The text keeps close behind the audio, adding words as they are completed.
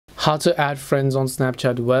How to add friends on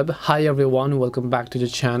Snapchat web. Hi everyone, welcome back to the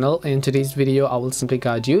channel. In today's video I will simply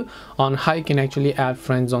guide you on how you can actually add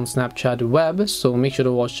friends on Snapchat web, so make sure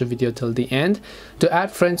to watch the video till the end. To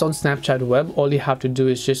add friends on Snapchat web, all you have to do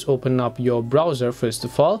is just open up your browser first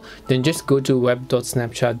of all, then just go to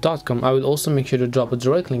web.snapchat.com. I will also make sure to drop a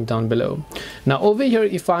direct link down below. Now over here,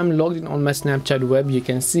 if I'm logged in on my Snapchat web, you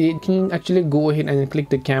can see you can actually go ahead and click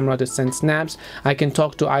the camera to send snaps. I can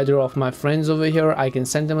talk to either of my friends over here. I can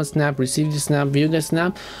send them a snap, receive the snap, view the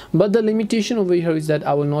snap, but the limitation over here is that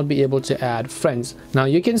I will not be able to add friends. Now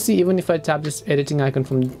you can see, even if I tap this editing icon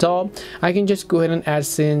from the top, I can just go ahead and add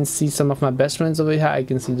scenes, see some of my best friends over here. I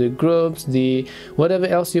can see the groups, the whatever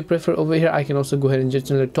else you prefer over here. I can also go ahead and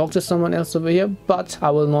just talk to someone else over here, but I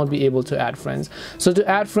will not be able to add friends. So to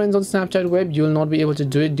add friends on Snapchat web, you will not be able to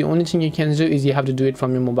do it. The only thing you can do is you have to do it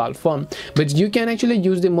from your mobile phone, but you can actually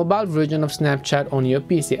use the mobile version of Snapchat on your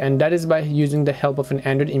PC, and that is by using the help of an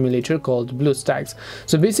Android emulator called BlueStacks.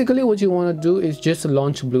 So basically what you want to do is just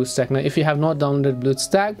launch BlueStack. Now if you have not downloaded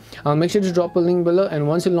BlueStack, I'll make sure to drop a link below, and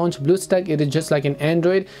once you launch BlueStack, it is just like an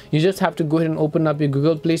Android. You just have to go ahead and open up your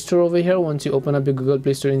Google Play Store over here. Once you open up your Google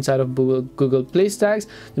Play Store inside of Google Play Stacks,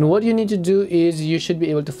 then what you need to do is you should be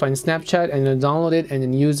able to find Snapchat and then download it and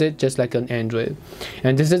then use it just like an Android.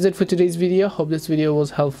 And this is it for today's video. Hope this video was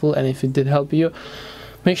helpful, and if it did help you,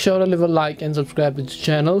 make sure to leave a like and subscribe to the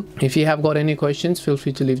channel. If you have got any questions, feel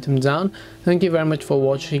free to leave them down. Thank you very much for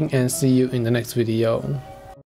watching, and see you in the next video.